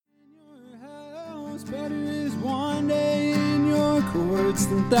Better is one day in your courts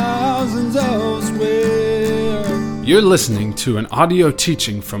than thousands elsewhere. You're listening to an audio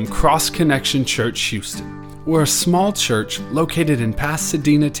teaching from Cross Connection Church, Houston. We're a small church located in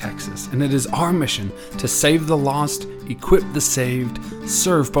Pasadena, Texas, and it is our mission to save the lost, equip the saved,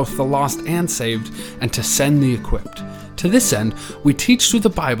 serve both the lost and saved, and to send the equipped. To this end, we teach through the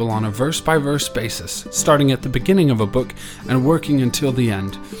Bible on a verse-by-verse basis, starting at the beginning of a book and working until the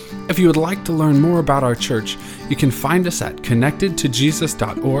end. If you would like to learn more about our church, you can find us at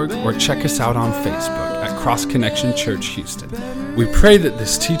connectedtojesus.org or check us out on Facebook at Cross Connection Church Houston. We pray that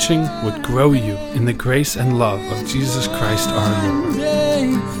this teaching would grow you in the grace and love of Jesus Christ our Lord.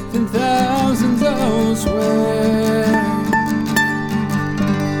 Than thousands elsewhere.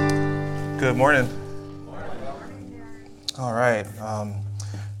 Good morning. All right.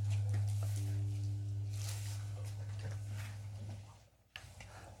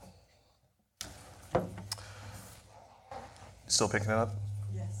 Still picking it up?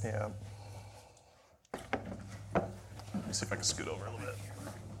 Yes. Yeah. Let me see if I can scoot over a little bit.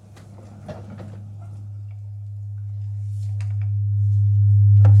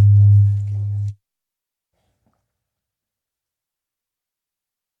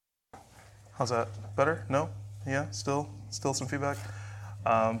 How's that? Better? No? Yeah? Still some feedback?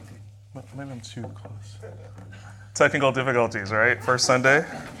 Maybe I'm too close. Technical difficulties, right? First Sunday?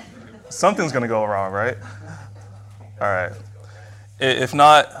 Something's going to go wrong, right? All right. If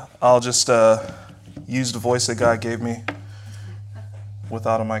not, I'll just use the voice that God gave me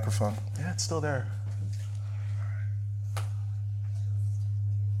without a microphone. Yeah, it's still there.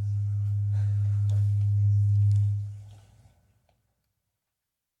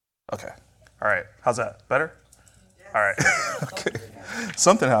 Okay. All right. How's that? Better? Yes. All right. Okay.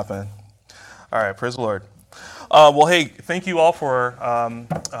 Something happened. All right. Praise the Lord. Well, hey, thank you all for,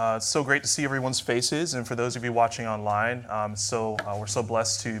 it's so great to see everyone's faces, and for those of you watching online, we're so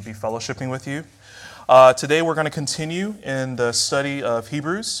blessed to be fellowshipping with you. Today we're going to continue in the study of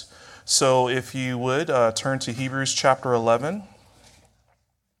Hebrews, so if you would turn to Hebrews chapter 11.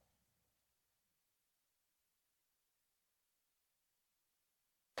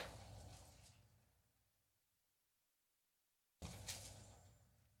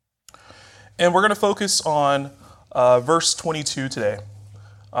 And we're going to focus on verse 22 today,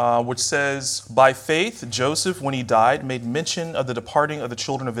 which says, "By faith, Joseph, when he died, made mention of the departing of the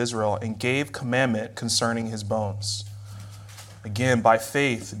children of Israel and gave commandment concerning his bones." Again, by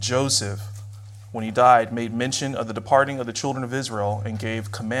faith, Joseph, when he died, made mention of the departing of the children of Israel and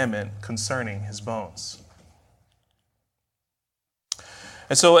gave commandment concerning his bones.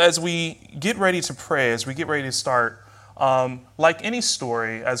 And so as we get ready to pray, as we get ready to start, like any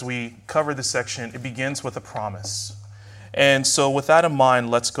story, as we cover this section, it begins with a promise. And so with that in mind,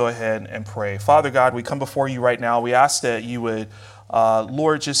 let's go ahead and pray. Father God, we come before you right now. We ask that you would,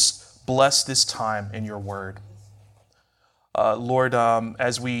 Lord, just bless this time in your word. Lord,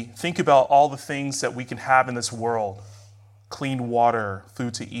 as we think about all the things that we can have in this world, clean water,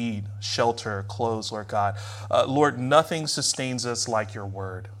 food to eat, shelter, clothes, Lord God, Lord, nothing sustains us like your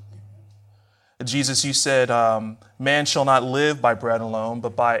word. Jesus, you said, man shall not live by bread alone,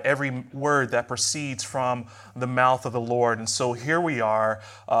 but by every word that proceeds from the mouth of the Lord. And so here we are.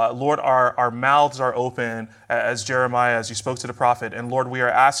 Lord, our mouths are open, as Jeremiah, as you spoke to the prophet. And Lord, we are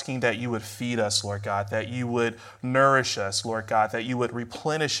asking that you would feed us, Lord God, that you would nourish us, Lord God, that you would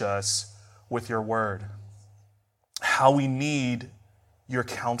replenish us with your word. How we need your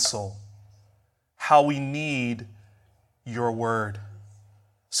counsel, how we need your word.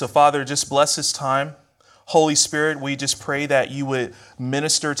 So, Father, just bless this time. Holy Spirit, we just pray that you would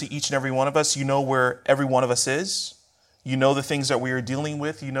minister to each and every one of us. You know where every one of us is. You know the things that we are dealing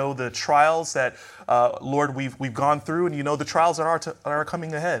with. You know the trials that, Lord, we've gone through, and you know the trials that are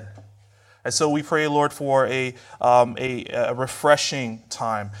coming ahead. And so we pray, Lord, for a refreshing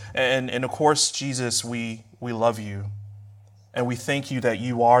time. And of course, Jesus, we love you. And we thank you that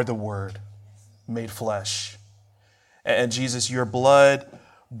you are the Word made flesh. And Jesus, your blood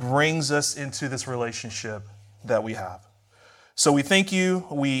brings us into this relationship that we have. So we thank you.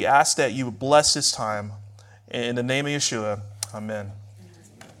 We ask that you bless this time. In the name of Yeshua, amen.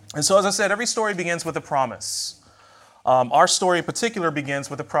 And so, as I said, every story begins with a promise. Our story in particular begins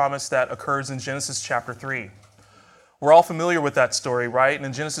with a promise that occurs in Genesis chapter 3. We're all familiar with that story, right? And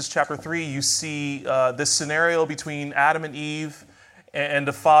in Genesis chapter 3, you see this scenario between Adam and Eve and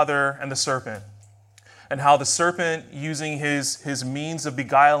the father and the serpent. And how the serpent, using his means of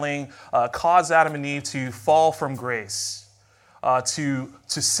beguiling, caused Adam and Eve to fall from grace, to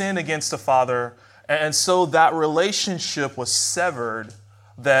sin against the Father. And so that relationship was severed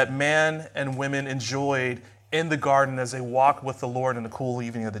that man and women enjoyed in the garden as they walked with the Lord in the cool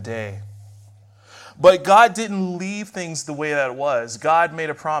evening of the day. But God didn't leave things the way that it was. God made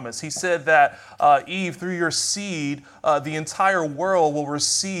a promise. He said that Eve, through your seed, the entire world will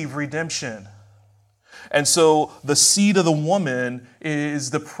receive redemption. And so the seed of the woman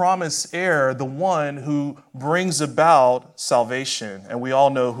is the promised heir, the one who brings about salvation. And we all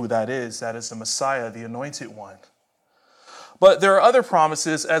know who that is. That is the Messiah, the anointed one. But there are other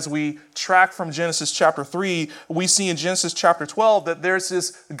promises as we track from Genesis chapter 3. We see in Genesis chapter 12 that there's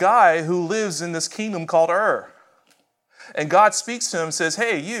this guy who lives in this kingdom called Ur. And God speaks to him and says,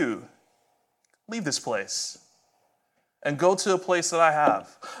 hey, you, leave this place and go to a place that I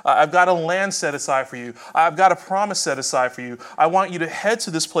have. I've got a land set aside for you. I've got a promise set aside for you. I want you to head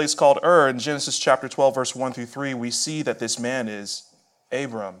to this place called Ur. In Genesis chapter 12, verse 1 through 3, we see that this man is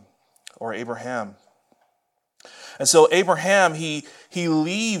Abram or Abraham. And so Abraham, he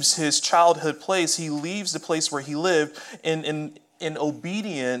leaves his childhood place. He leaves the place where he lived in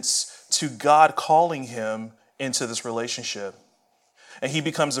obedience to God calling him into this relationship. And he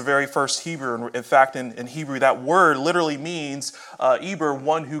becomes the very first Hebrew. In fact, in Hebrew, that word literally means Eber,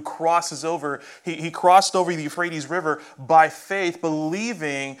 one who crosses over. He crossed over the Euphrates River by faith,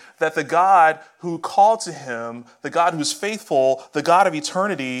 believing that the God who called to him, the God who's faithful, the God of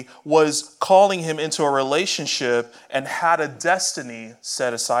eternity, was calling him into a relationship and had a destiny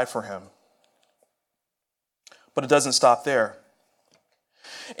set aside for him. But it doesn't stop there.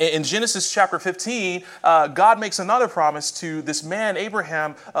 In Genesis chapter 15, God makes another promise to this man,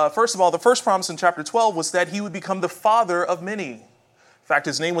 Abraham. First of all, the first promise in chapter 12 was that he would become the father of many. In fact,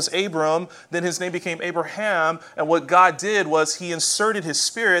 his name was Abram, then his name became Abraham, and what God did was he inserted his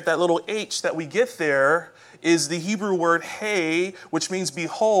spirit. That little H that we get there is the Hebrew word hey, which means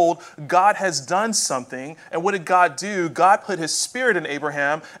behold, God has done something. And what did God do? God put his spirit in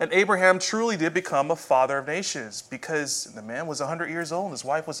Abraham, and Abraham truly did become a father of nations because the man was 100 years old and his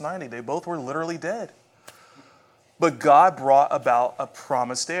wife was 90. They both were literally dead. But God brought about a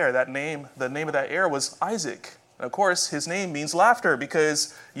promised heir. The name of that heir was Isaac. And of course, his name means laughter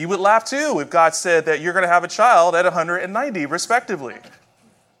because you would laugh too if God said that you're going to have a child at 190, respectively.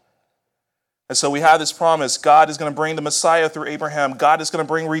 And so we have this promise. God is going to bring the Messiah through Abraham. God is going to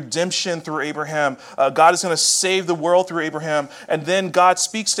bring redemption through Abraham. God is going to save the world through Abraham. And then God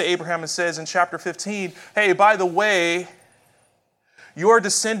speaks to Abraham and says in chapter 15, hey, by the way, your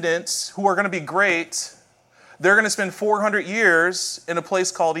descendants who are going to be great, they're going to spend 400 years in a place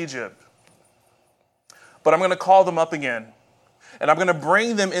called Egypt. But I'm going to call them up again. And I'm going to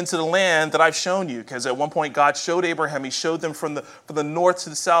bring them into the land that I've shown you. Because at one point, God showed Abraham, he showed them from the north to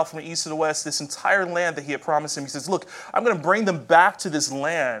the south, from the east to the west, this entire land that he had promised him. He says, look, I'm going to bring them back to this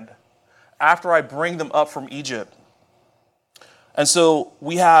land after I bring them up from Egypt. And so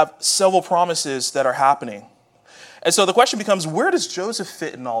we have several promises that are happening. And so the question becomes, where does Joseph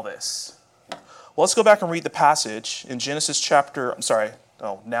fit in all this? Well, let's go back and read the passage in Genesis chapter,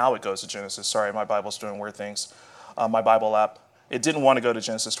 now it goes to Genesis. Sorry, my Bible's doing weird things. My Bible app. It didn't want to go to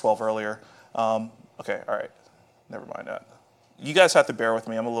Genesis 12 earlier. Okay, all right. Never mind that. You guys have to bear with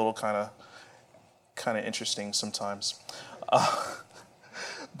me. I'm a little kind of interesting sometimes.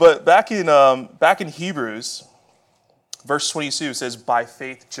 But back in Hebrews, verse 22 says, by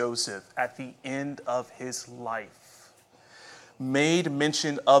faith Joseph, at the end of his life, made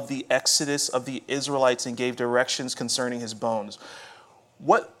mention of the exodus of the Israelites and gave directions concerning his bones.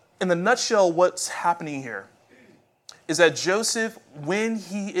 In the nutshell, what's happening here is that Joseph, when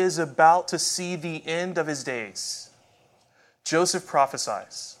he is about to see the end of his days, Joseph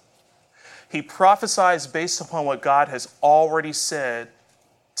prophesies. He prophesies based upon what God has already said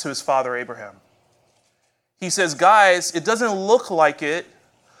to his father Abraham. He says, guys, it doesn't look like it,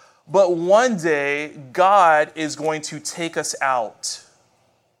 but one day God is going to take us out.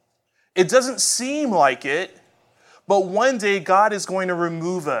 It doesn't seem like it, but one day God is going to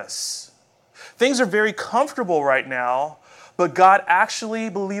remove us. Things are very comfortable right now, but God actually,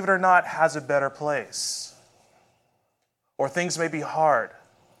 believe it or not, has a better place. Or things may be hard,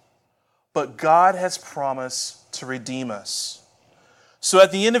 but God has promised to redeem us. So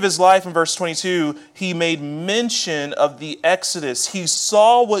at the end of his life, in verse 22, he made mention of the Exodus. He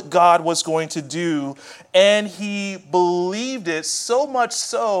saw what God was going to do, and he believed it so much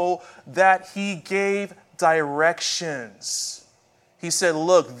so that he gave directions. He said,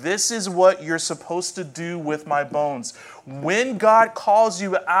 look, this is what you're supposed to do with my bones. When God calls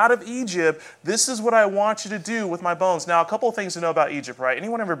you out of Egypt, this is what I want you to do with my bones. Now, a couple of things to know about Egypt, right?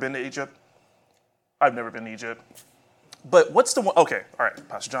 Anyone ever been to Egypt? I've never been to Egypt. But what's the one? Okay, all right,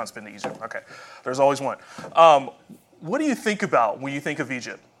 Pastor John's been to Egypt. Okay, there's always one. what do you think about when you think of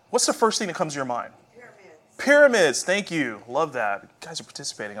Egypt? What's the first thing that comes to your mind? Pyramids, thank you. Love that. You guys are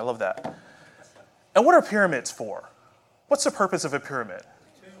participating. I love that. And what are pyramids for? What's the purpose of a pyramid?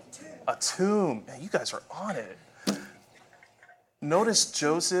 A tomb. Man, you guys are on it. Notice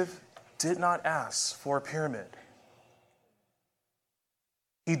Joseph did not ask for a pyramid.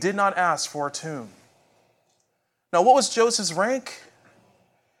 He did not ask for a tomb. Now, what was Joseph's rank?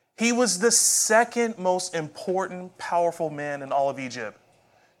 He was the second most important, powerful man in all of Egypt.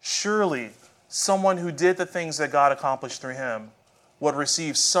 Surely, someone who did the things that God accomplished through him would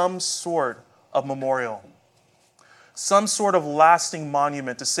receive some sort of memorial, some sort of lasting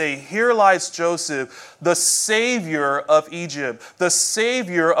monument to say, here lies Joseph, the savior of Egypt, the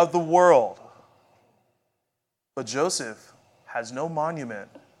savior of the world. But Joseph has no monument.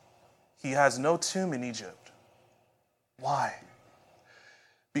 He has no tomb in Egypt. Why?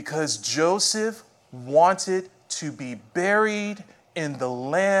 Because Joseph wanted to be buried in the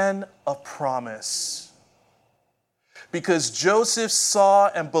land of promise. Because Joseph saw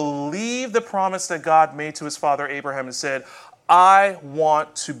and believed the promise that God made to his father Abraham and said, I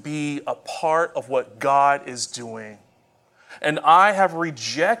want to be a part of what God is doing. And I have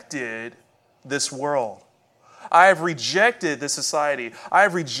rejected this world. I have rejected this society. I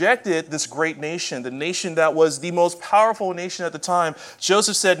have rejected this great nation, the nation that was the most powerful nation at the time.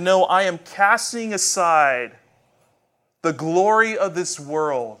 Joseph said, no, I am casting aside the glory of this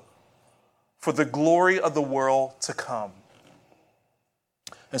world for the glory of the world to come.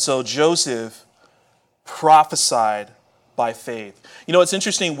 And so Joseph prophesied by faith. You know, it's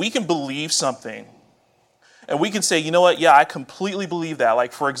interesting. We can believe something and we can say, you know what? Yeah, I completely believe that.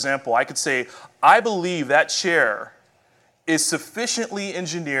 Like, for example, I could say, I believe that chair is sufficiently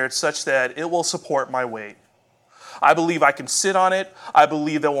engineered such that it will support my weight. I believe I can sit on it. I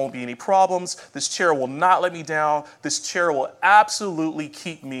believe there won't be any problems. This chair will not let me down. This chair will absolutely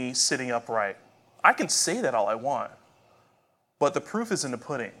keep me sitting upright. I can say that all I want, but the proof is in the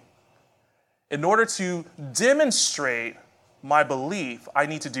pudding. In order to demonstrate my belief, I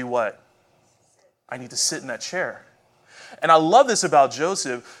need to do what? I need to sit in that chair. And I love this about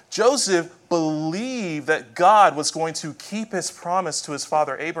Joseph. Joseph believed that God was going to keep his promise to his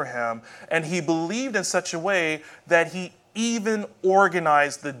father Abraham, and he believed in such a way that he even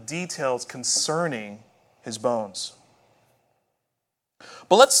organized the details concerning his bones.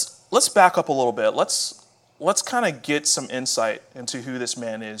 But let's back up a little bit. Let's kind of get some insight into who this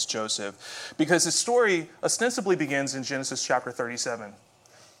man is, Joseph, because his story ostensibly begins in Genesis chapter 37.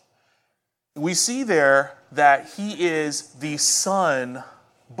 We see there that he is the son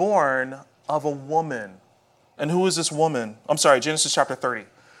born of a woman. And who is this woman? I'm sorry, Genesis chapter 30.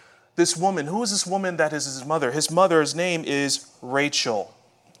 This woman, who is this woman that is his mother? His mother's name is Rachel.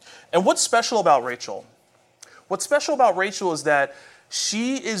 And what's special about Rachel? What's special about Rachel is that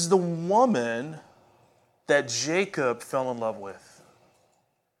she is the woman that Jacob fell in love with.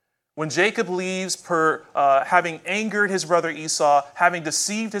 When Jacob leaves, having angered his brother Esau, having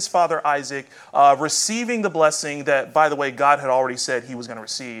deceived his father Isaac, receiving the blessing that, by the way, God had already said he was going to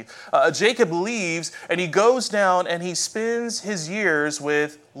receive, Jacob leaves and he goes down and he spends his years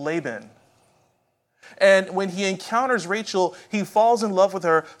with Laban. And when he encounters Rachel, he falls in love with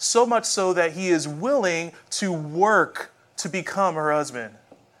her so much so that he is willing to work to become her husband.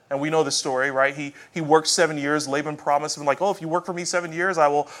 And we know the story, right? He worked 7 years. Laban promised him, like, oh, if you work for me 7 years, I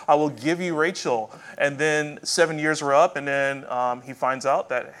will give you Rachel. And then 7 years were up, and then he finds out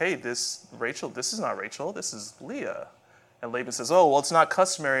that, hey, this is not Rachel, this is Leah. And Laban says, oh, well, it's not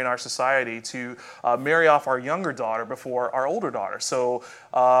customary in our society to marry off our younger daughter before our older daughter. So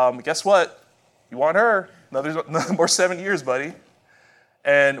guess what? You want her? Another more 7 years, buddy.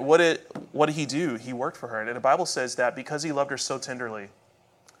 And what did he do? He worked for her. And the Bible says that because he loved her so tenderly,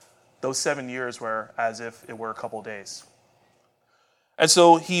 those 7 years were as if it were a couple days. And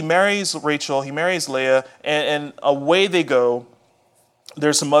so he marries Rachel, he marries Leah, and away they go.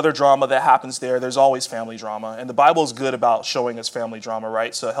 There's some other drama that happens there. There's always family drama. And the Bible is good about showing us family drama,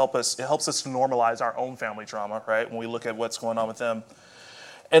 right? So it helps us to normalize our own family drama, right? When we look at what's going on with them.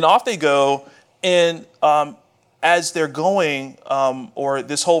 And off they go. And as they're going, or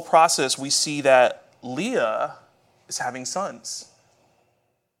this whole process, we see that Leah is having sons.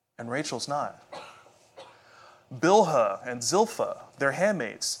 And Rachel's not. Bilhah and Zilpah, their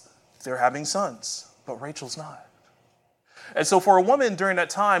handmaids, they're having sons, but Rachel's not. And so for a woman during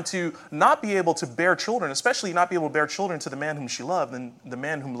that time to not be able to bear children, especially not be able to bear children to the man whom she loved and the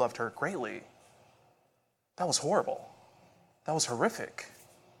man whom loved her greatly, that was horrible. That was horrific.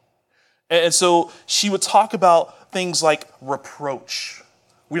 And so she would talk about things like reproach.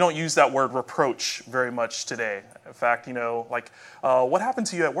 We don't use that word reproach very much today. In fact, what happened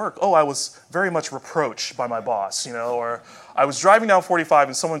to you at work? Oh, I was very much reproached by my boss, or I was driving down 45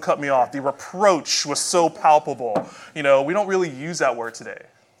 and someone cut me off. The reproach was so palpable. We don't really use that word today.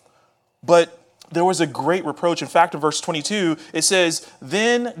 But there was a great reproach. In fact, in verse 22, it says,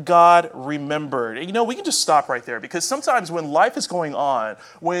 then God remembered. And we can just stop right there, because sometimes when life is going on,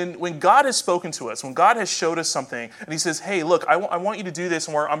 when God has spoken to us, when God has showed us something, and he says, hey, look, I want you to do this,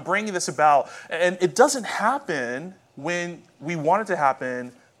 or I'm bringing this about, and it doesn't happen when we want it to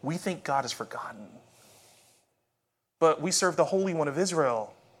happen, we think God has forgotten. But we serve the Holy One of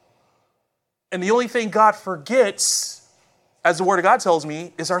Israel. And the only thing God forgets, as the Word of God tells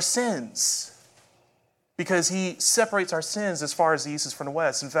me, is our sins. Because he separates our sins as far as the east is from the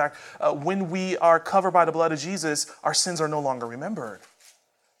west. In fact, when we are covered by the blood of Jesus, our sins are no longer remembered.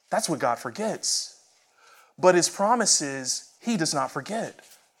 That's what God forgets. But his promises, he does not forget.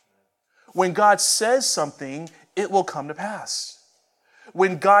 When God says something, it will come to pass.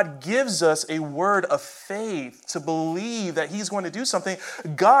 When God gives us a word of faith to believe that he's going to do something,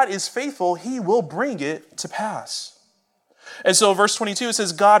 God is faithful. He will bring it to pass. And so verse 22, it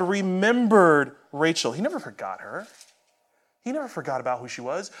says, God remembered Rachel. He never forgot her. He never forgot about who she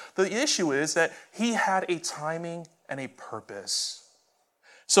was. The issue is that he had a timing and a purpose.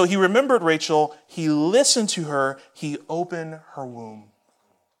 So he remembered Rachel. He listened to her. He opened her womb.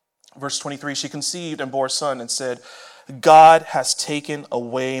 Verse 23, she conceived and bore a son and said, God has taken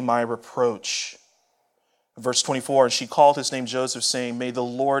away my reproach. Verse 24, and she called his name Joseph, saying, may the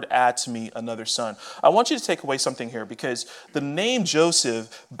Lord add to me another son. I want you to take away something here, because the name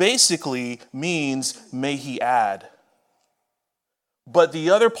Joseph basically means may he add. But the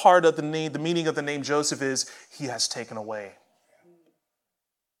other part of the name, the meaning of the name Joseph is he has taken away.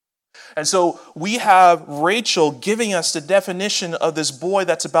 And so we have Rachel giving us the definition of this boy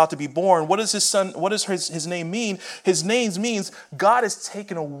that's about to be born. What does his name mean? His name means God has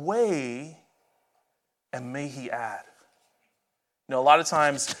taken away and may he add. A lot of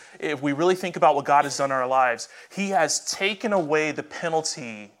times, if we really think about what God has done in our lives, he has taken away the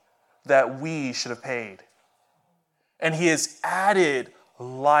penalty that we should have paid. And he has added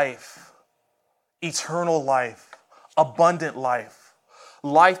life, eternal life, abundant life,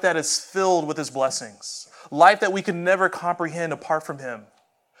 life that is filled with his blessings, life that we can never comprehend apart from him.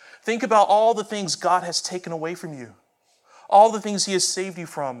 Think about all the things God has taken away from you, all the things he has saved you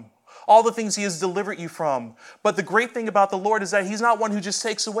from, all the things he has delivered you from. But the great thing about the Lord is that he's not one who just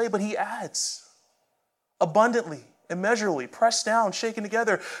takes away, but he adds abundantly, immeasurably, pressed down, shaken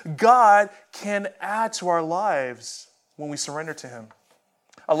together. God can add to our lives when we surrender to him.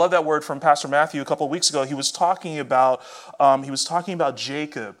 I love that word from Pastor Matthew a couple of weeks ago. He was talking about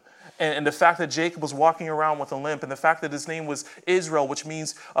Jacob. And the fact that Jacob was walking around with a limp, and the fact that his name was Israel, which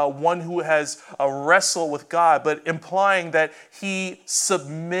means one who has wrestled with God, but implying that he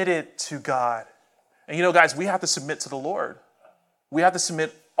submitted to God. And guys, we have to submit to the Lord. We have to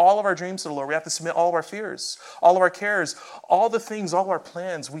submit all of our dreams to the Lord. We have to submit all of our fears, all of our cares, all the things, all of our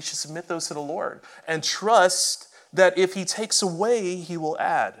plans. We should submit those to the Lord and trust that if he takes away, he will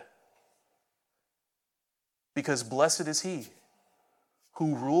add. Because blessed is he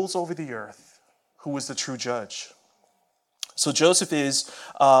who rules over the earth, who is the true judge. So Joseph is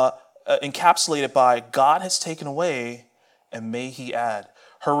encapsulated by God has taken away and may he add.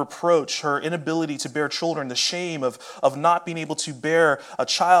 Her reproach, her inability to bear children, the shame of not being able to bear a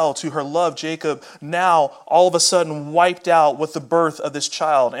child to her love, Jacob, now all of a sudden wiped out with the birth of this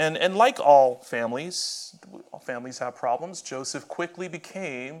child. And like all families have problems, Joseph quickly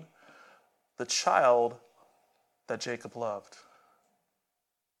became the child that Jacob loved.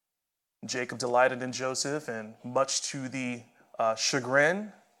 Jacob delighted in Joseph, and much to the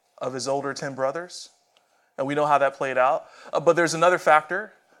chagrin of his older 10 brothers. And we know how that played out. But there's another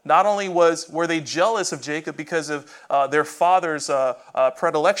factor. Not only were they jealous of Jacob because of their father's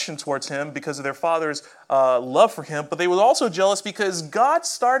predilection towards him, because of their father's love for him, but they were also jealous because God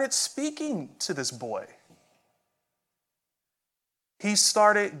started speaking to this boy. He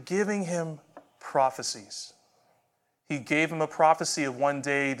started giving him prophecies. He gave him a prophecy of one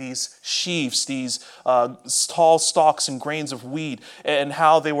day these sheaves, these tall stalks and grains of wheat, and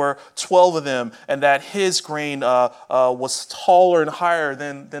how there were 12 of them, and that his grain was taller and higher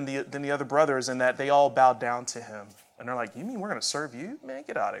than the other brothers, and that they all bowed down to him. And they're like, you mean we're going to serve you? Man,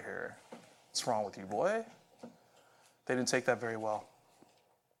 get out of here. What's wrong with you, boy? They didn't take that very well.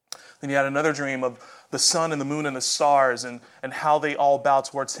 Then he had another dream of the sun and the moon and the stars and how they all bow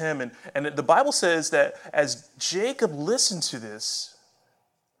towards him. And the Bible says that as Jacob listened to this,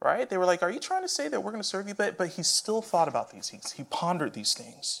 right? They were like, are you trying to say that we're going to serve you? But he still thought about these things. He pondered these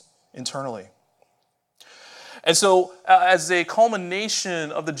things internally. And so as a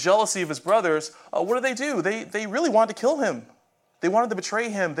culmination of the jealousy of his brothers, what do? They really wanted to kill him. They wanted to betray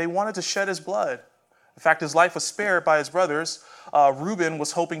him. They wanted to shed his blood. In fact, his life was spared by his brothers. Reuben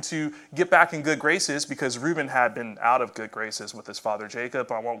was hoping to get back in good graces because Reuben had been out of good graces with his father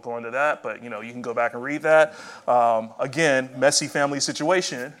Jacob. I won't go into that, but you can go back and read that. Again, messy family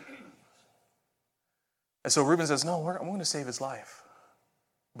situation. And so Reuben says, no, I'm going to save his life.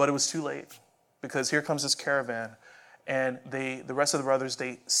 But it was too late because here comes this caravan. And the rest of the brothers,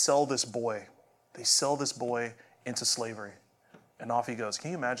 they sell this boy. They sell this boy into slavery. And off he goes.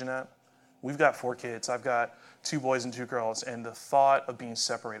 Can you imagine that? We've got 4 kids. I've got 2 boys and 2 girls. And the thought of being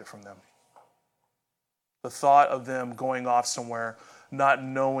separated from them, the thought of them going off somewhere, not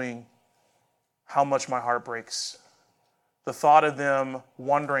knowing how much my heart breaks, the thought of them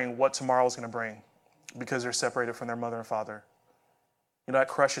wondering what tomorrow is going to bring because they're separated from their mother and father. That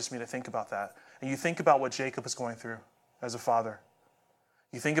crushes me to think about that. And you think about what Jacob was going through as a father.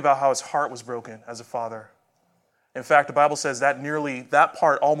 You think about how his heart was broken as a father. In fact, the Bible says that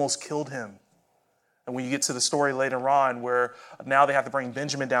part almost killed him. And when you get to the story later on where now they have to bring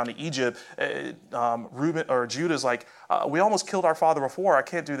Benjamin down to Egypt, Judah's like, we almost killed our father before. I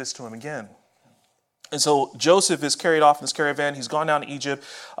can't do this to him again. And so Joseph is carried off in this caravan. He's gone down to Egypt.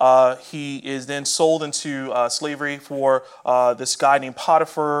 He is then sold into slavery for this guy named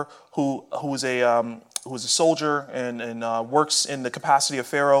Potiphar, who was a soldier and works in the capacity of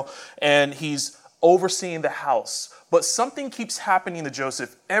Pharaoh. And he's overseeing the house. But something keeps happening to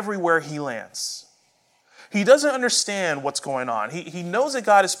Joseph everywhere he lands. He doesn't understand what's going on. He knows that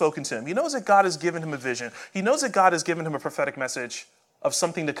God has spoken to him. He knows that God has given him a vision. He knows that God has given him a prophetic message of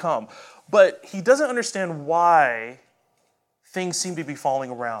something to come. But he doesn't understand why things seem to be falling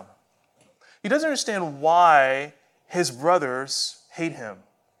around. He doesn't understand why his brothers hate him.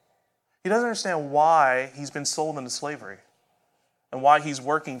 He doesn't understand why he's been sold into slavery and why he's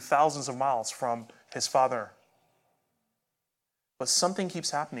working thousands of miles from his father. But something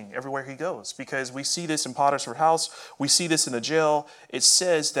keeps happening everywhere he goes, because we see this in Potiphar's house. We see this in the jail. It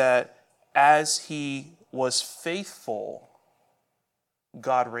says that as he was faithful,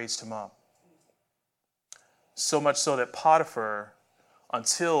 God raised him up. So much so that Potiphar,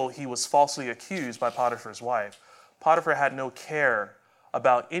 until he was falsely accused by Potiphar's wife, Potiphar had no care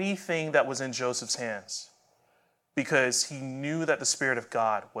about anything that was in Joseph's hands because he knew that the Spirit of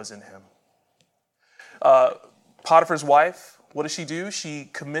God was in him. Potiphar's wife, what does she do? She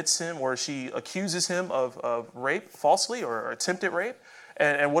commits him, or she accuses him of rape falsely or attempted rape.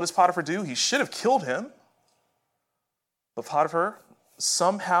 And what does Potiphar do? He should have killed him. But Potiphar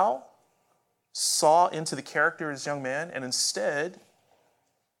somehow saw into the character of this young man and instead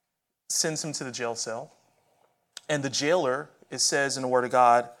sends him to the jail cell. And the jailer, it says in the Word of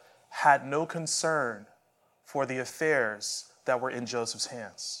God, had no concern for the affairs that were in Joseph's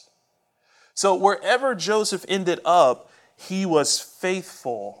hands. So wherever Joseph ended up, he was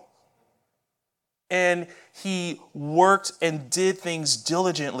faithful. And he worked and did things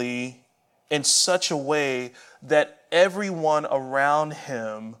diligently in such a way that everyone around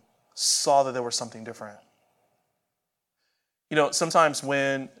him saw that there was something different. Sometimes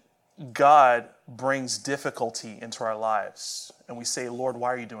when God brings difficulty into our lives and we say, Lord,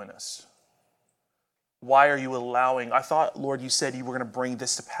 why are you doing this? Why are you allowing? I thought, Lord, you said you were going to bring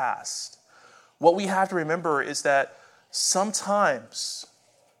this to pass. What we have to remember is that sometimes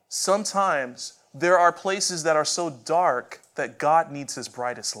there are places that are so dark that God needs his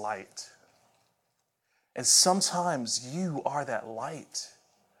brightest light. And sometimes you are that light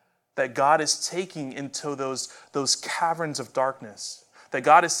that God is taking into those caverns of darkness, that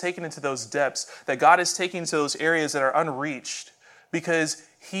God is taking into those depths, that God is taking into those areas that are unreached, because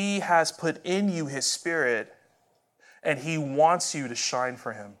he has put in you his Spirit and he wants you to shine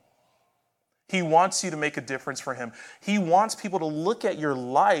for him. He wants you to make a difference for him. He wants people to look at your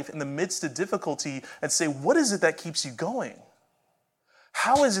life in the midst of difficulty and say, what is it that keeps you going?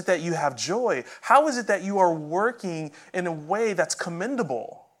 How is it that you have joy? How is it that you are working in a way that's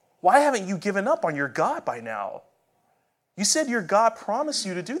commendable? Why haven't you given up on your God by now? You said your God promised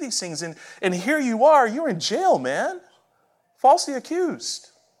you to do these things, and here you are, you're in jail, man. Falsely accused.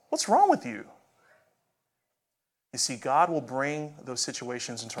 What's wrong with you? You see, God will bring those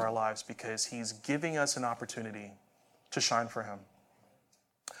situations into our lives because he's giving us an opportunity to shine for him.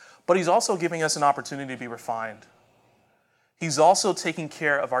 But he's also giving us an opportunity to be refined. He's also taking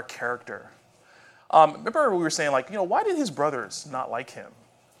care of our character. Remember we were saying, why did his brothers not like him?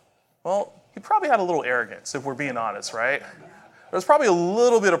 Well, he probably had a little arrogance, if we're being honest, right? There's probably a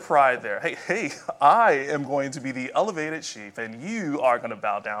little bit of pride there. Hey, I am going to be the elevated sheep, and you are going to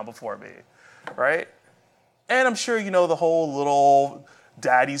bow down before me, right? And I'm sure the whole little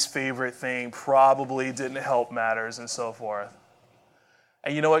daddy's favorite thing probably didn't help matters and so forth.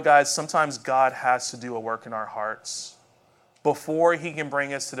 And you know what, guys? Sometimes God has to do a work in our hearts before he can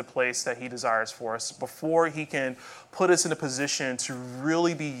bring us to the place that he desires for us, before he can put us in a position to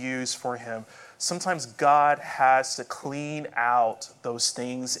really be used for him. Sometimes God has to clean out those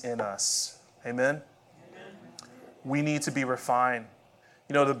things in us. Amen? We need to be refined.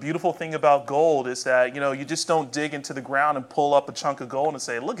 The beautiful thing about gold is that, you just don't dig into the ground and pull up a chunk of gold and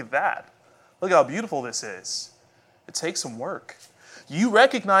say, look at that. Look how beautiful this is. It takes some work. You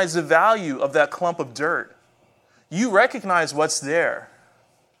recognize the value of that clump of dirt. You recognize what's there,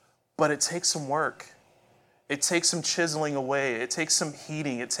 but it takes some work. It takes some chiseling away. It takes some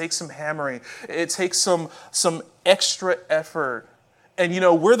heating. It takes some hammering. It takes some extra effort. And,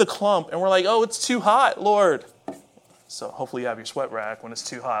 we're the clump, and we're like, oh, it's too hot, Lord. So hopefully you have your sweat rack when it's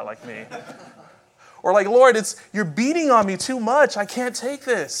too hot, like me. Or like, Lord, you're beating on me too much. I can't take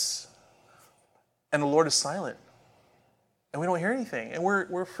this. And the Lord is silent. And we don't hear anything. And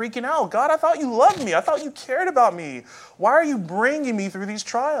we're freaking out. God, I thought you loved me. I thought you cared about me. Why are you bringing me through these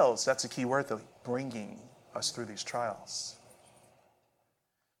trials? That's a key word, though. Bringing us through these trials.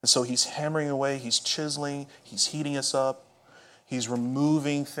 And so he's hammering away. He's chiseling. He's heating us up. He's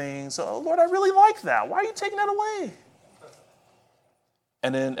removing things. Oh, Lord, I really like that. Why are you taking that away?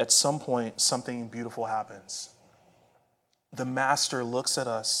 And then at some point, something beautiful happens. The master looks at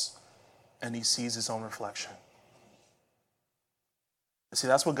us and he sees his own reflection. See,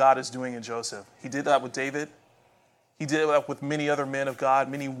 that's what God is doing in Joseph. He did that with David. He did that with many other men of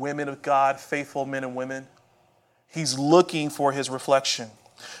God, many women of God, faithful men and women. He's looking for his reflection.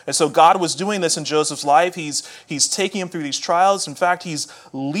 And so God was doing this in Joseph's life. He's taking him through these trials. In fact, he's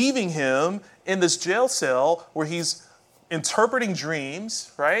leaving him in this jail cell where he's interpreting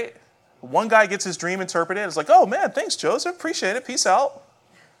dreams, right? One guy gets his dream interpreted. It's like, oh man, thanks, Joseph. Appreciate it. Peace out.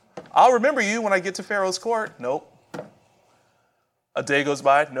 I'll remember you when I get to Pharaoh's court. Nope. A day goes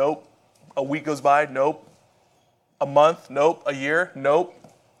by, nope. A week goes by, nope. A month, nope. A year, nope.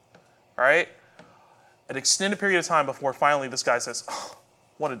 All right? An extended period of time before finally this guy says, oh,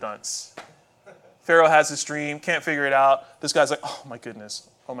 what a dunce. Pharaoh has this dream, can't figure it out. This guy's like, oh my goodness.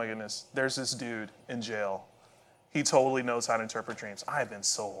 There's this dude in jail. He totally knows how to interpret dreams. I have been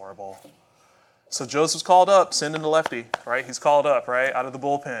so horrible. So Joseph's called up, send in the lefty, right? He's called up, right, out of the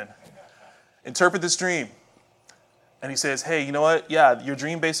bullpen. Interpret this dream. And he says, hey, you know what? Yeah, your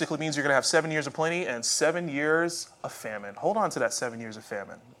dream basically means you're going to have 7 years of plenty and 7 years of famine. Hold on to that 7 years of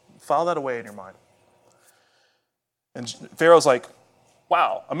famine. File that away in your mind. And Pharaoh's like,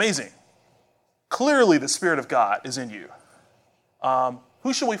 wow, amazing. Clearly the Spirit of God is in you.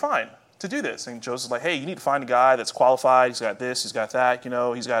 Who should we find to do this? And Joseph's like, hey, you need to find a guy that's qualified. He's got this, he's got that.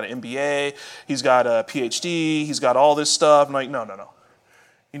 He's got an MBA. He's got a PhD. He's got all this stuff. I'm like, no.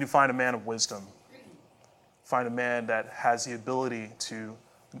 You need to find a man of wisdom. Find a man that has the ability to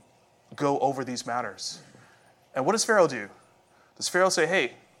go over these matters. And what does Pharaoh do? Does Pharaoh say,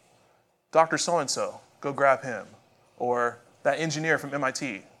 hey, Dr. So-and-so, go grab him? Or that engineer from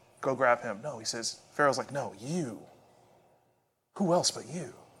MIT, go grab him? No, he says, Pharaoh's like, no, you. Who else but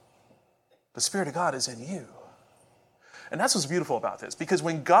you? The Spirit of God is in you. And that's what's beautiful about this, because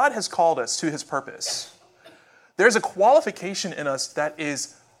when God has called us to his purpose, there's a qualification in us that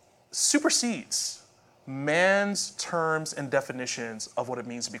supersedes man's terms and definitions of what it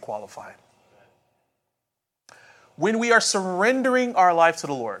means to be qualified. When we are surrendering our life to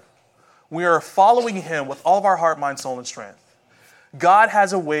the Lord, we are following him with all of our heart, mind, soul, and strength. God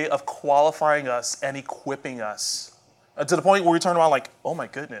has a way of qualifying us and equipping us to the point where we turn around like, oh my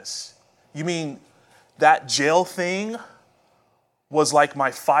goodness, you mean that jail thing was like my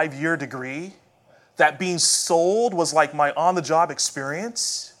 5-year degree? That being sold was like my on-the-job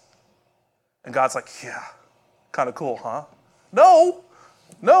experience? And God's like, yeah, kind of cool, huh? No,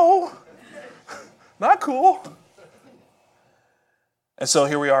 not cool. And so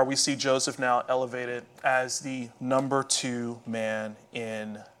here we are. We see Joseph now elevated as the number 2 man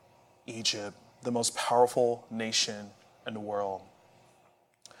in Egypt, the most powerful nation in the world.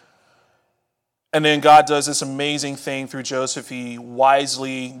 And then God does this amazing thing through Joseph. He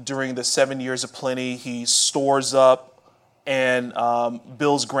wisely, during the 7 years of plenty, he stores up and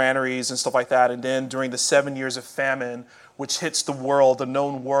builds granaries and stuff like that. And then during the 7 years of famine, which hits the world, the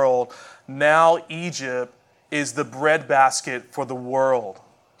known world, now Egypt is the breadbasket for the world.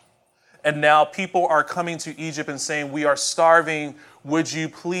 And now people are coming to Egypt and saying, we are starving, would you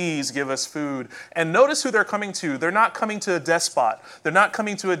please give us food? And notice who they're coming to. They're not coming to a despot. They're not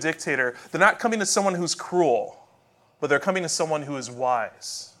coming to a dictator. They're not coming to someone who's cruel, but they're coming to someone who is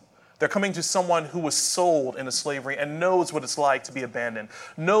wise. They're coming to someone who was sold into slavery and knows what it's like to be abandoned,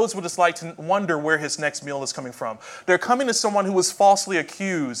 knows what it's like to wonder where his next meal is coming from. They're coming to someone who was falsely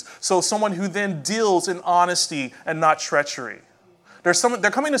accused, so someone who then deals in honesty and not treachery. They're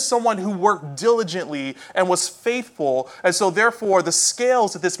coming to someone who worked diligently and was faithful, and so therefore the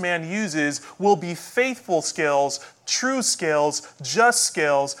scales that this man uses will be faithful scales, true scales, just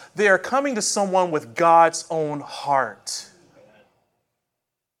scales. They are coming to someone with God's own heart.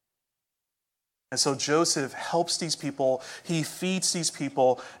 And so Joseph helps these people, he feeds these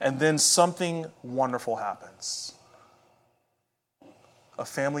people, and then something wonderful happens. A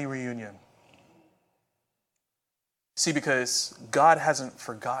family reunion. See, because God hasn't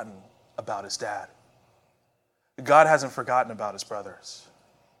forgotten about his dad. God hasn't forgotten about his brothers.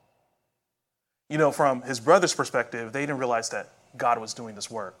 You know, from his brother's perspective, they didn't realize that God was doing this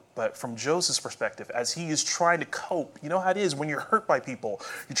work. But from Joseph's perspective, as he is trying to cope, you know how it is when you're hurt by people.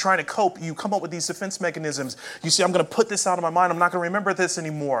 You're trying to cope. You come up with these defense mechanisms. You say, I'm going to put this out of my mind. I'm not going to remember this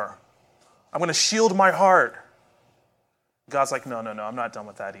anymore. I'm going to shield my heart. God's like, no, I'm not done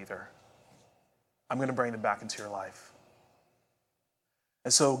with that either. I'm going to bring them back into your life.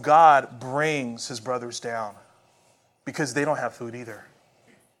 And so God brings his brothers down because they don't have food either.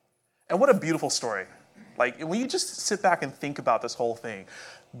 And what a beautiful story. Like, when you just sit back and think about this whole thing,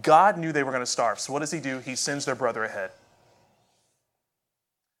 God knew they were going to starve. So what does he do? He sends their brother ahead.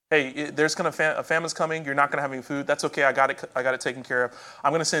 Hey, there's going to a famine's coming. You're not going to have any food. That's okay. I got it taken care of.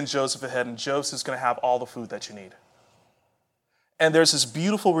 I'm going to send Joseph ahead, and Joseph's going to have all the food that you need. And there's this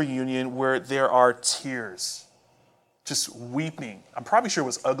beautiful reunion where there are tears, just weeping. I'm probably sure it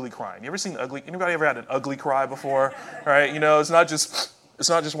was ugly crying. You ever seen ugly? Anybody ever had an ugly cry before? Right? You know, it's not just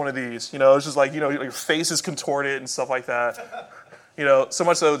one of these. You know, it's just like, you know, your face is contorted and stuff like that. You know, so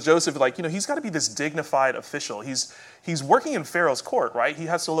much so Joseph, like, you know, he's got to be this dignified official. He's working in Pharaoh's court, right? He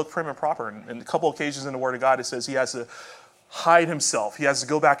has to look prim and proper. And a couple occasions in the Word of God, it says he has to hide himself. He has to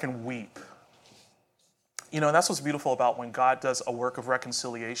go back and weep. You know, and that's what's beautiful about when God does a work of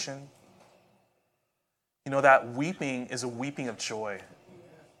reconciliation. You know, that weeping is a weeping of joy.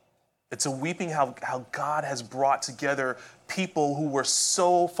 It's a weeping how God has brought together people who were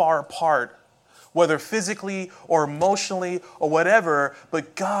so far apart, whether physically or emotionally or whatever,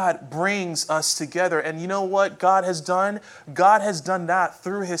 but God brings us together. And you know what God has done? God has done that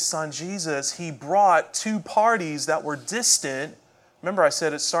through his son Jesus. He brought two parties that were distant. Remember, I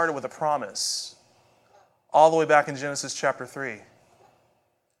said it started with a promise. All the way back in Genesis chapter 3.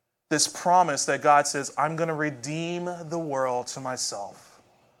 This promise that God says, I'm going to redeem the world to myself.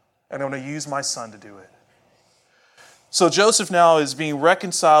 And I'm going to use my son to do it. So Joseph now is being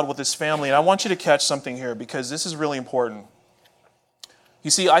reconciled with his family. And I want you to catch something here because this is really important.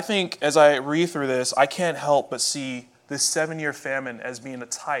 You see, I think as I read through this, I can't help but see this 7-year famine as being a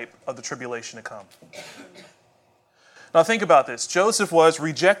type of the tribulation to come. Now think about this. Joseph was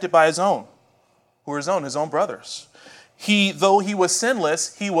rejected by his own. Who were his own brothers. Though he was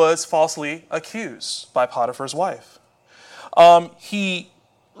sinless, he was falsely accused by Potiphar's wife. He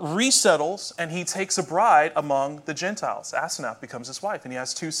resettles and he takes a bride among the Gentiles. Asenath becomes his wife, and he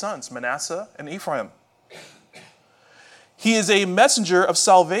has 2 sons, Manasseh and Ephraim. He is a messenger of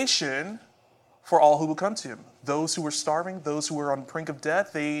salvation for all who will come to him. Those who were starving, those who were on the brink of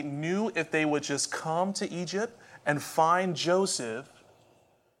death, they knew if they would just come to Egypt and find Joseph,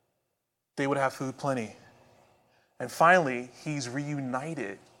 they would have food plenty. And finally, he's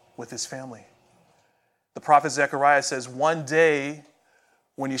reunited with his family. The prophet Zechariah says one day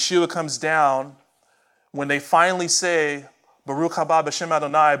when Yeshua comes down, when they finally say, Baruch haba b'shem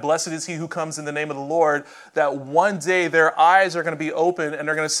Adonai, blessed is he who comes in the name of the Lord, that one day their eyes are going to be open and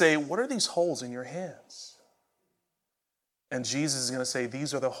they're going to say, what are these holes in your hands? And Jesus is going to say,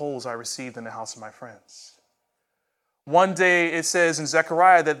 these are the holes I received in the house of my friends. One day it says in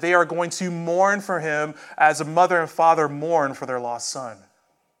Zechariah that they are going to mourn for him as a mother and father mourn for their lost son.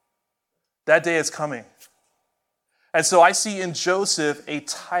 That day is coming. And so I see in Joseph a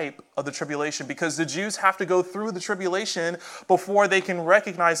type of the tribulation because the Jews have to go through the tribulation before they can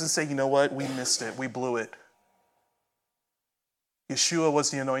recognize and say, you know what, we missed it, we blew it. Yeshua was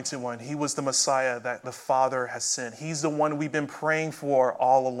the anointed one. He was the Messiah that the Father has sent. He's the one we've been praying for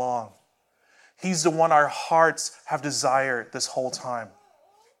all along. He's the one our hearts have desired this whole time.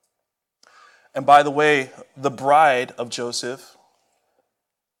 And by the way, the bride of Joseph,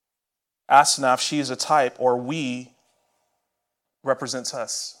 Asenath, she is a type, or we, represents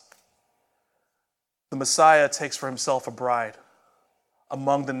us. The Messiah takes for himself a bride.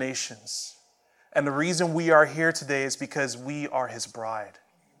 among the nations. And the reason we are here today is because we are his bride.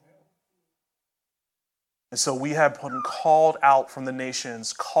 And so we have been called out from the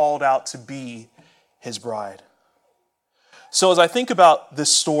nations, called out to be his bride. So as I think about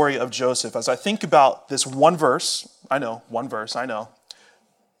this story of Joseph, as I think about this one verse,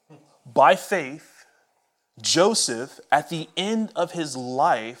 by faith, Joseph, at the end of his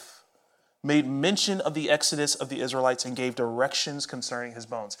life, made mention of the exodus of the Israelites and gave directions concerning his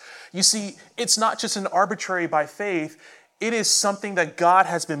bones. You see, it's not just an arbitrary by faith. It is something that God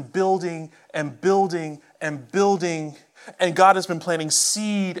has been building and building and building. And God has been planting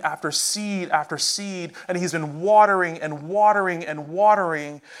seed after seed after seed. And he's been watering and watering and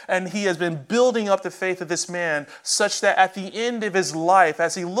watering. And he has been building up the faith of this man such that at the end of his life,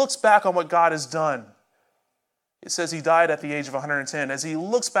 as he looks back on what God has done, it says he died at the age of 110. As he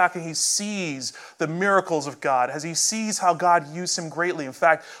looks back and he sees the miracles of God, as he sees how God used him greatly. In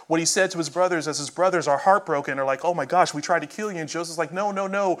fact, what he said to his brothers, as his brothers are heartbroken, are like, oh my gosh, we tried to kill you. And Joseph's like,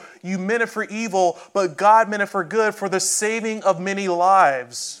 no, you meant it for evil, but God meant it for good, for the saving of many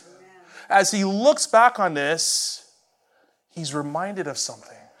lives. Amen. As he looks back on this, he's reminded of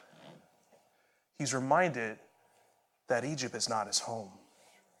something. He's reminded that Egypt is not his home.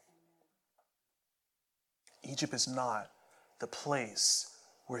 Egypt is not the place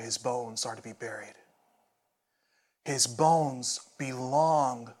where his bones are to be buried. His bones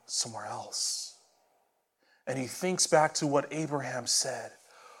belong somewhere else. And he thinks back to what Abraham said.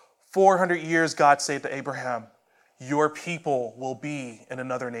 400 years God said to Abraham, your people will be in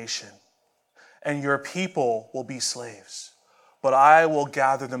another nation, and your people will be slaves. But I will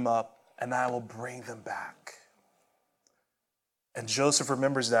gather them up, and I will bring them back. And Joseph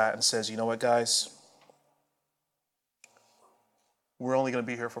remembers that and says, you know what, guys? We're only going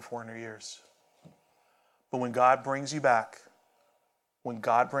to be here for 400 years. But when God brings you back, when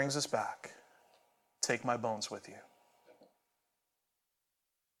God brings us back, take my bones with you.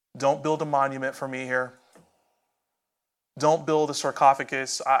 Don't build a monument for me here. Don't build a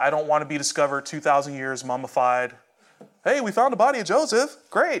sarcophagus. I don't want to be discovered 2,000 years mummified. Hey, we found the body of Joseph.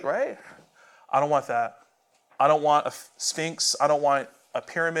 Great, right? I don't want that. I don't want a sphinx. I don't want a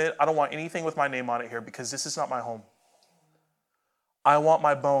pyramid. I don't want anything with my name on it here because this is not my home. I want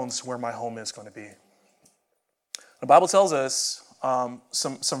my bones where my home is going to be. The Bible tells us,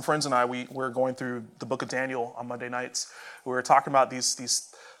 some friends and I, we're going through the book of Daniel on Monday nights. We were talking about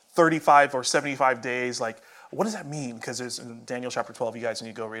these 35 or 75 days. Like, what does that mean? Because there's in Daniel chapter 12, you guys need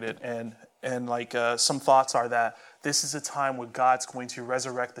to go read it. And some thoughts are that this is a time where God's going to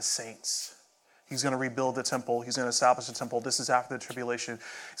resurrect the saints. He's going to rebuild the temple. He's going to establish the temple. This is after the tribulation.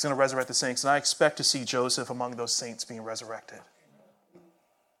 He's going to resurrect the saints. And I expect to see Joseph among those saints being resurrected.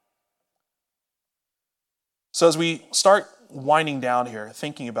 So as we start winding down here,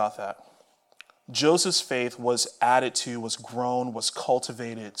 thinking about that, Joseph's faith was added to, was grown, was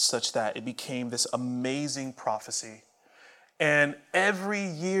cultivated such that it became this amazing prophecy. And every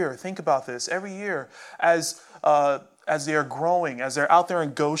year, think about this, every year as they are growing, as they're out there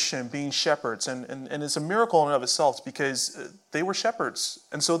in Goshen being shepherds, and it's a miracle in and of itself because they were shepherds.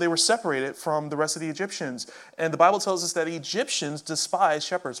 And so they were separated from the rest of the Egyptians. And the Bible tells us that Egyptians despise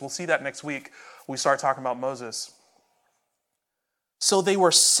shepherds. We'll see that next week when we start talking about Moses. So they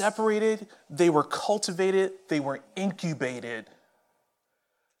were separated, they were cultivated, they were incubated.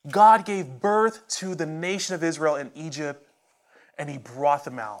 God gave birth to the nation of Israel in Egypt, and he brought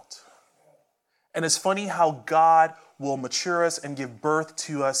them out. And it's funny how God will mature us and give birth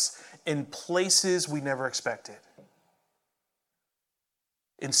to us in places we never expected,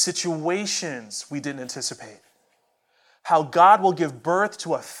 in situations we didn't anticipate. How God will give birth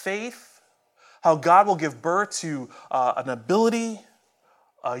to a faith, how God will give birth to an ability,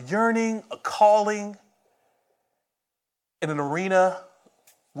 a yearning, a calling in an arena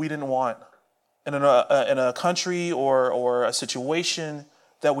we didn't want, in a country or a situation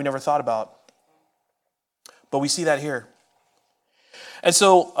that we never thought about. But we see that here. And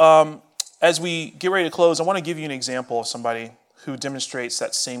so as we get ready to close, I want to give you an example of somebody who demonstrates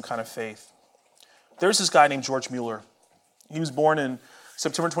that same kind of faith. There's this guy named George Mueller. He was born in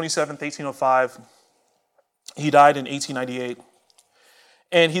September 27th, 1805. He died in 1898.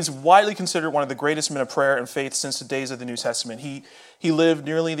 And he's widely considered one of the greatest men of prayer and faith since the days of the New Testament. He lived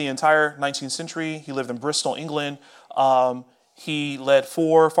nearly the entire 19th century. He lived in Bristol, England. He led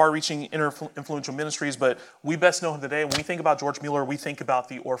 4 far-reaching influential ministries, but we best know him today. When we think about George Mueller, we think about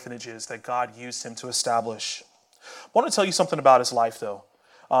the orphanages that God used him to establish. I want to tell you something about his life, though.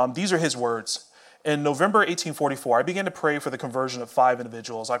 These are his words. In November 1844, I began to pray for the conversion of 5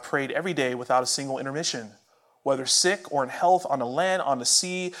 individuals. I prayed every day without a single intermission. whether sick or in health, on the land, on the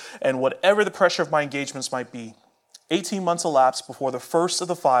sea, and whatever the pressure of my engagements might be. 18 months elapsed before the first of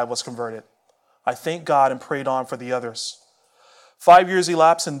the 5 was converted. I thanked God and prayed on for the others. 5 years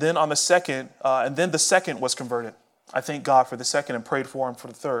elapsed, and then the second was converted. I thanked God for the second and prayed for him for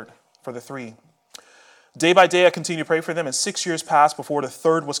the 3. Day by day, I continued to pray for them, and 6 years passed before the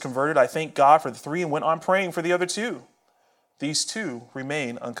 3rd was converted. I thanked God for the 3 and went on praying for the other 2. These 2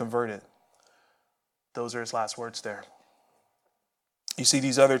 remain unconverted. Those are his last words there. You see,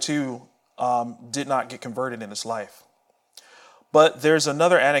 these other 2 did not get converted in his life. But there's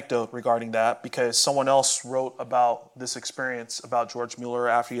another anecdote regarding that, because someone else wrote about this experience about George Mueller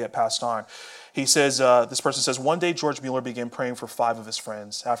after he had passed on. He says, this person says, one day George Mueller began praying for 5 of his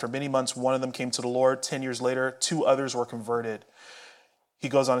friends. After many months, one of them came to the Lord. 10 years later, 2 others were converted. He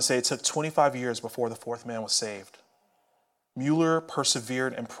goes on to say it took 25 years before the 4th man was saved. Mueller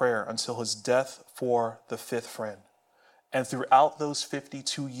persevered in prayer until his death for the 5th friend. And throughout those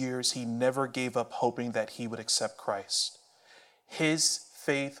 52 years, he never gave up hoping that he would accept Christ. His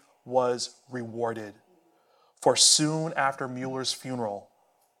faith was rewarded, for soon after Mueller's funeral,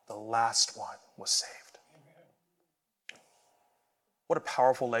 the last one was saved. What a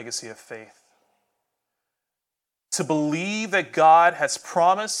powerful legacy of faith. To believe that God has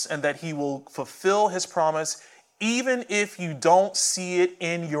promised and that he will fulfill his promise, even if you don't see it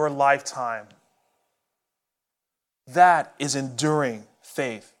in your lifetime. That is enduring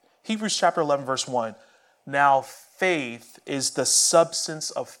faith. Hebrews chapter 11, verse 1. Now faith is the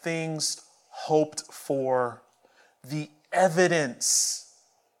substance of things hoped for, the evidence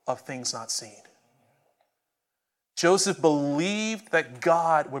of things not seen. Joseph believed that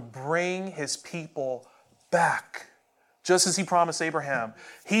God would bring his people back, just as he promised Abraham.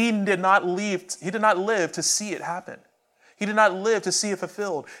 He did not live to see it happen. He did not live to see it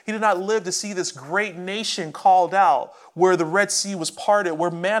fulfilled. He did not live to see this great nation called out, where the Red Sea was parted,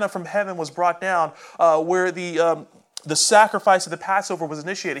 where manna from heaven was brought down, where the sacrifice of the Passover was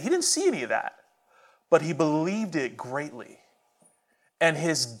initiated. He didn't see any of that, but he believed it greatly. And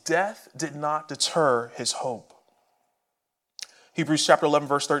his death did not deter his hope. Hebrews chapter 11,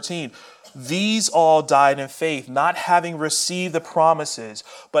 verse 13. These all died in faith, not having received the promises,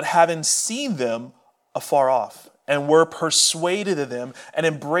 but having seen them afar off, and were persuaded of them, and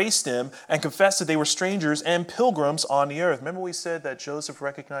embraced them, and confessed that they were strangers and pilgrims on the earth. Remember we said that Joseph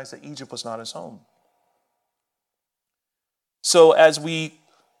recognized that Egypt was not his home. So as we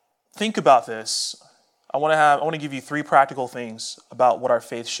think about this, I want to give you 3 practical things about what our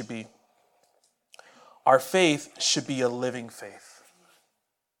faith should be. Our faith should be a living faith.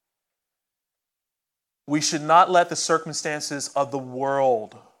 We should not let the circumstances of the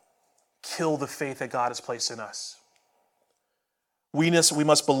world kill the faith that God has placed in us. We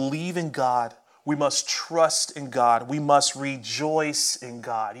must believe in God. We must trust in God. We must rejoice in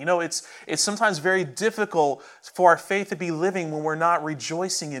God. You know, it's sometimes very difficult for our faith to be living when we're not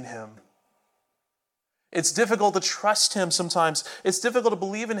rejoicing in him. It's difficult to trust him sometimes. It's difficult to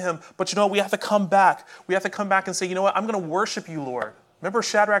believe in him. But you know, we have to come back. We have to come back and say, you know what? I'm going to worship you, Lord. Remember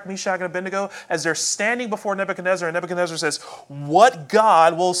Shadrach, Meshach, and Abednego? As they're standing before Nebuchadnezzar, and Nebuchadnezzar says, what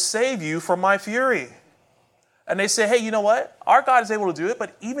God will save you from my fury? And they say, hey, you know what? Our God is able to do it,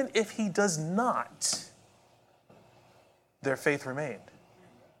 but even if he does not, their faith remained.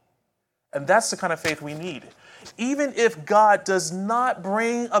 And that's the kind of faith we need. Even if God does not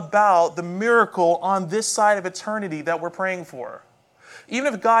bring about the miracle on this side of eternity that we're praying for,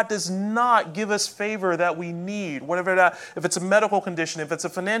 even if God does not give us favor that we need, whatever that, if it's a medical condition, if it's a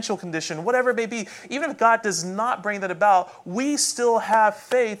financial condition, whatever it may be, even if God does not bring that about, we still have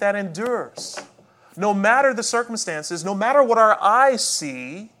faith that endures. No matter the circumstances, no matter what our eyes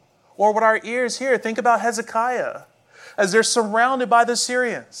see or what our ears hear. Think about Hezekiah as they're surrounded by the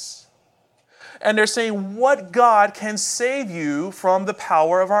Syrians. And they're saying, what God can save you from the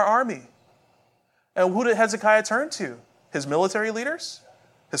power of our army? And who did Hezekiah turn to? His military leaders?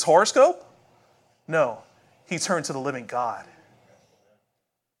 His horoscope? No, he turned to the living God.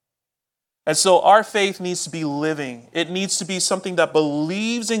 And so our faith needs to be living. It needs to be something that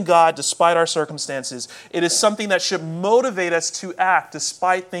believes in God despite our circumstances. It is something that should motivate us to act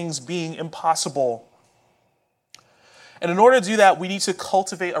despite things being impossible. And in order to do that, we need to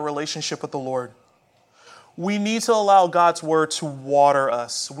cultivate a relationship with the Lord. We need to allow God's word to water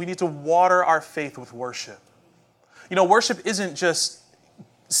us. We need to water our faith with worship. You know, worship isn't just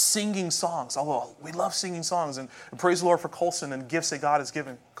singing songs, although we love singing songs and praise the Lord for Colson and gifts that God has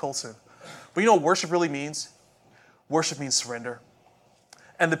given Colson. But you know what worship really means? Worship means surrender.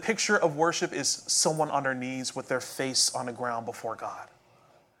 And the picture of worship is someone on their knees with their face on the ground before God,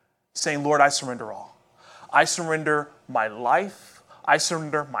 saying, Lord, I surrender all. I surrender my life. I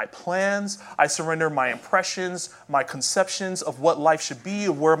surrender my plans. I surrender my impressions, my conceptions of what life should be,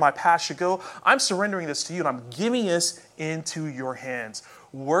 of where my path should go. I'm surrendering this to you, and I'm giving this into your hands.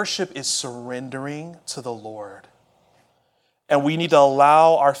 Worship is surrendering to the Lord. And we need to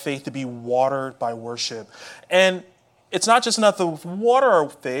allow our faith to be watered by worship. And it's not just enough to water our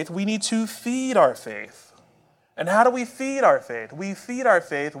faith, we need to feed our faith. And how do we feed our faith? We feed our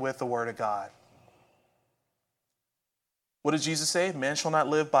faith with the Word of God. What did Jesus say? Man shall not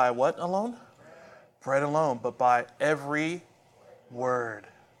live by what alone? Bread alone, but by every word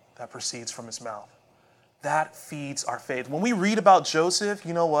that proceeds from his mouth. That feeds our faith. When we read about Joseph,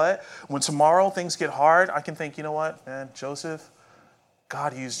 you know what? When tomorrow things get hard, I can think, you know what, man, Joseph,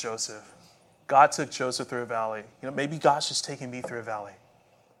 God used Joseph. God took Joseph through a valley. Maybe God's just taking me through a valley.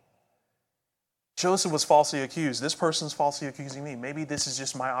 Joseph was falsely accused. This person's falsely accusing me. Maybe this is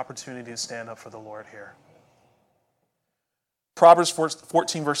just my opportunity to stand up for the Lord here. Proverbs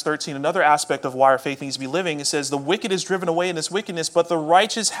 14, verse 13, another aspect of why our faith needs to be living, it says, the wicked is driven away in his wickedness, but the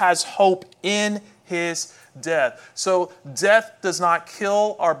righteous has hope in his death. So death does not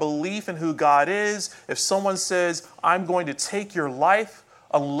kill our belief in who God is. If someone says, I'm going to take your life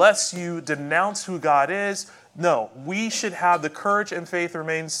unless you denounce who God is, no, we should have the courage and faith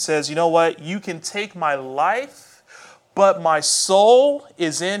remains, says, you know what, you can take my life, but my soul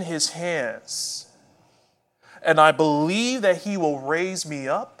is in his hands. And I believe that he will raise me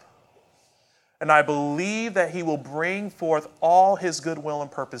up. And I believe that he will bring forth all his goodwill and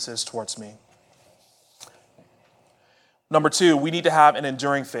purposes towards me. Number 2, we need to have an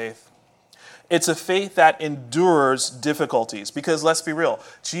enduring faith. It's a faith that endures difficulties. Because let's be real,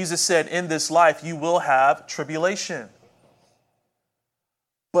 Jesus said, in this life you will have tribulation.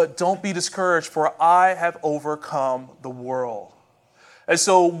 But don't be discouraged, for I have overcome the world. And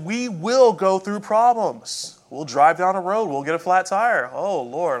so we will go through problems. We'll drive down a road. We'll get a flat tire. Oh,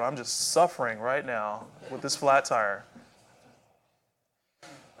 Lord, I'm just suffering right now with this flat tire.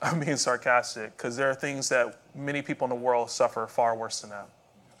 I'm being sarcastic because there are things that many people in the world suffer far worse than that.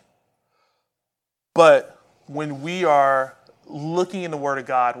 But when we are looking in the Word of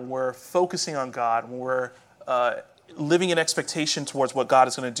God, when we're focusing on God, when we're living in expectation towards what God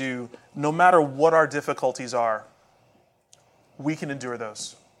is going to do, no matter what our difficulties are, we can endure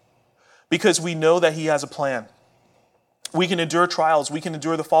those. Because we know that he has a plan. We can endure trials. We can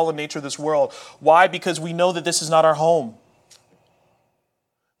endure the fallen nature of this world. Why? Because we know that this is not our home.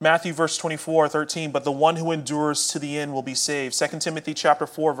 Matthew verse 24:13, but the one who endures to the end will be saved. 2 Timothy chapter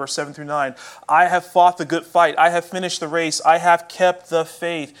 4, verse 7 through 9. I have fought the good fight. I have finished the race. I have kept the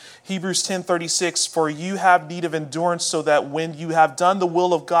faith. Hebrews 10:36, for you have need of endurance so that when you have done the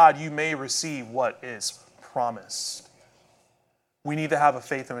will of God, you may receive what is promised. We need to have a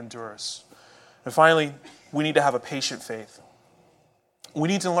faith that endures. And finally, we need to have a patient faith. We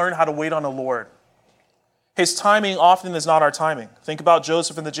need to learn how to wait on the Lord. His timing often is not our timing. Think about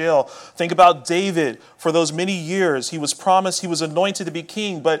Joseph in the jail. Think about David. For those many years, he was promised, he was anointed to be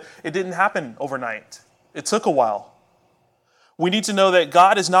king, but it didn't happen overnight. It took a while. We need to know that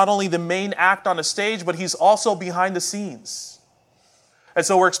God is not only the main act on the stage, but he's also behind the scenes. And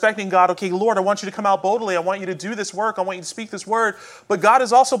so we're expecting God, okay, Lord, I want you to come out boldly. I want you to do this work. I want you to speak this word. But God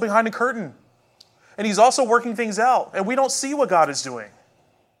is also behind the curtain. And he's also working things out. And we don't see what God is doing.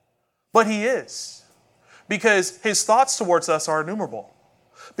 But he is. Because his thoughts towards us are innumerable.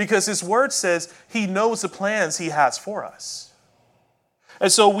 Because his word says he knows the plans he has for us. And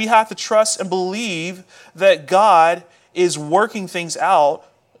so we have to trust and believe that God is working things out,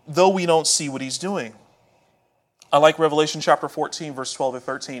 though we don't see what he's doing. I like Revelation chapter 14, verse 12 and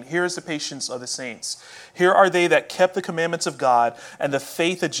 13. Here is the patience of the saints. Here are they that kept the commandments of God and the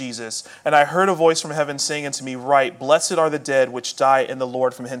faith of Jesus. And I heard a voice from heaven saying unto me, write, blessed are the dead which die in the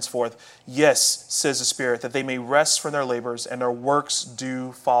Lord from henceforth. Yes, says the Spirit, that they may rest from their labors and their works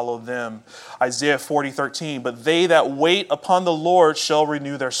do follow them. Isaiah 40:13. But they that wait upon the Lord shall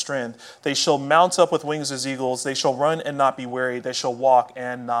renew their strength. They shall mount up with wings as eagles. They shall run and not be weary. They shall walk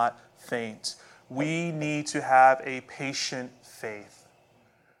and not faint. We need to have a patient faith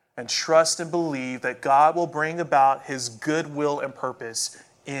and trust and believe that God will bring about his goodwill and purpose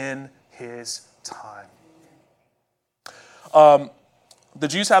in his time. The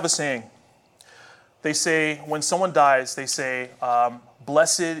Jews have a saying. They say, when someone dies, they say,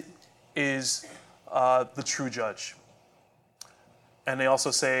 blessed is the true judge. And they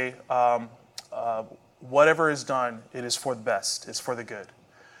also say, whatever is done, it is for the best, it's for the good.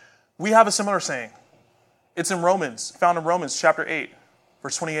 We have a similar saying. It's in Romans, found in Romans chapter 8,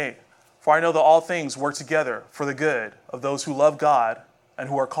 verse 28. For I know that all things work together for the good of those who love God and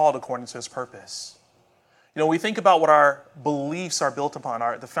who are called according to his purpose. We think about what our beliefs are built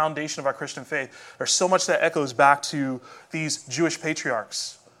upon, the foundation of our Christian faith. There's so much that echoes back to these Jewish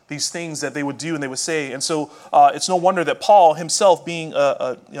patriarchs, these things that they would do and they would say. And so it's no wonder that Paul himself, being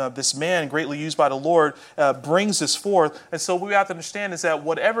this man greatly used by the Lord, brings this forth. And so what we have to understand is that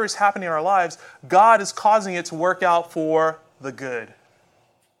whatever is happening in our lives, God is causing it to work out for the good.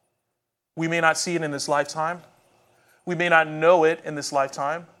 We may not see it in this lifetime. We may not know it in this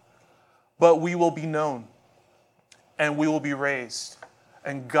lifetime, but we will be known and we will be raised.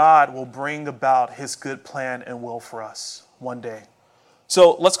 And God will bring about his good plan and will for us one day.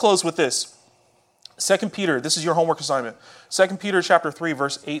 So let's close with this. 2 Peter, this is your homework assignment. 2 Peter chapter 3,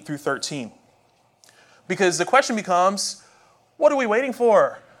 verse 8 through 13. Because the question becomes, what are we waiting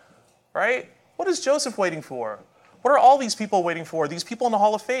for? Right? What is Joseph waiting for? What are all these people waiting for? These people in the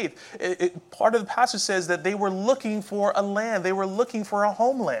Hall of Faith. Part of the passage says that they were looking for a land. They were looking for a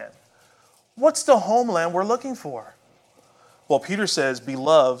homeland. What's the homeland we're looking for? Well, Peter says,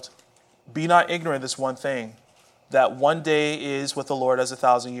 beloved, be not ignorant of this one thing, that one day is with the Lord as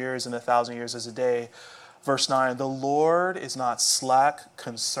 1,000 years, and 1,000 years as a day. Verse 9, the Lord is not slack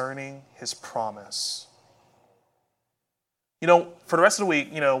concerning his promise. For the rest of the week,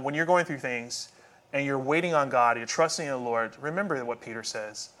 when you're going through things and you're waiting on God, you're trusting in the Lord, remember what Peter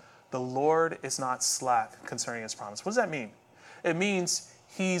says. The Lord is not slack concerning his promise. What does that mean? It means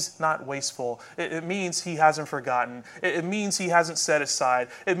he's not wasteful. It means he hasn't forgotten. It means he hasn't set aside.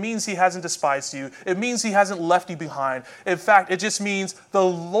 It means he hasn't despised you. It means he hasn't left you behind. In fact, it just means the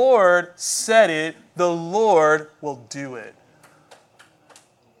Lord said it. The Lord will do it.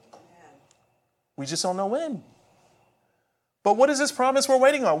 We just don't know when. But what is this promise we're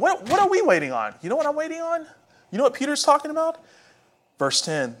waiting on? What are we waiting on? You know what I'm waiting on? You know what Peter's talking about? Verse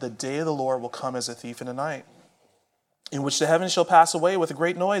 10, the day of the Lord will come as a thief in the night, in which the heavens shall pass away with a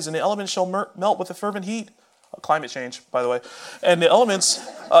great noise, and the elements shall melt with a fervent heat. Climate change, by the way. And the elements,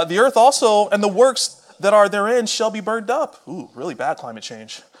 the earth also, and the works that are therein shall be burned up. Ooh, really bad climate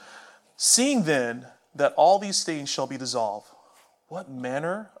change. Seeing then that all these things shall be dissolved, what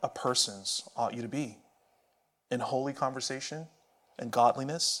manner of persons ought you to be? In holy conversation and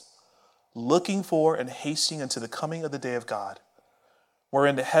godliness, looking for and hasting unto the coming of the day of God,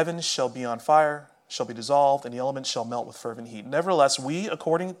 wherein the heavens shall be on fire, shall be dissolved, and the elements shall melt with fervent heat. Nevertheless, we,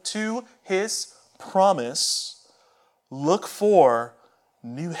 according to his promise, look for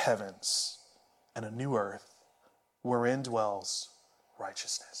new heavens and a new earth, wherein dwells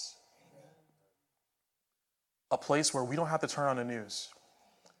righteousness. A place where we don't have to turn on the news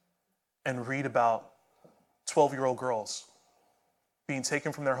and read about 12-year-old girls being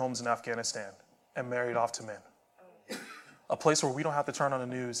taken from their homes in Afghanistan and married off to men. A place where we don't have to turn on the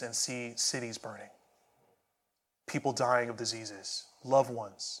news and see cities burning. People dying of diseases, loved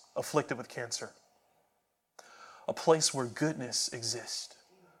ones afflicted with cancer. A place where goodness exists.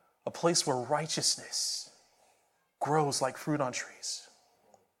 A place where righteousness grows like fruit on trees.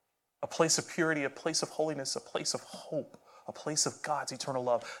 A place of purity, a place of holiness, a place of hope, a place of God's eternal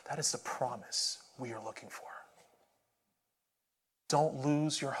love. That is the promise we are looking for. Don't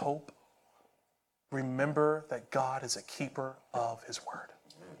lose your hope. Remember that God is a keeper of his word.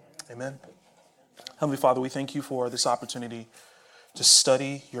 Amen. Heavenly Father, we thank you for this opportunity to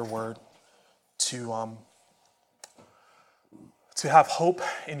study your word, to have hope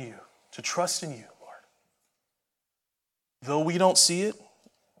in you, to trust in you, Lord. Though we don't see it,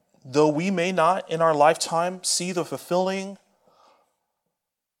 though we may not in our lifetime see the fulfilling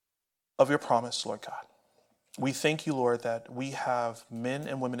of your promise, Lord God, we thank you, Lord, that we have men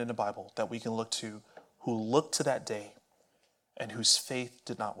and women in the Bible that we can look to who looked to that day and whose faith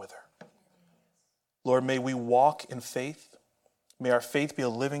did not wither. Lord, may we walk in faith. May our faith be a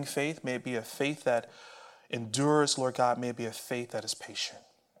living faith. May it be a faith that endures, Lord God. May it be a faith that is patient.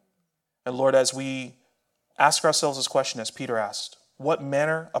 And Lord, as we ask ourselves this question, as Peter asked, what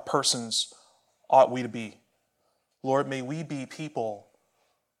manner of persons ought we to be? Lord, may we be people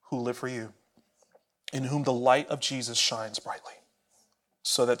who live for you, in whom the light of Jesus shines brightly,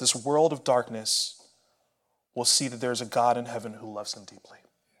 so that this world of darkness will see that there's a God in heaven who loves them deeply.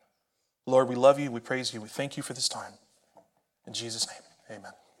 Lord, we love you, we praise you, we thank you for this time. In Jesus' name,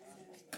 amen.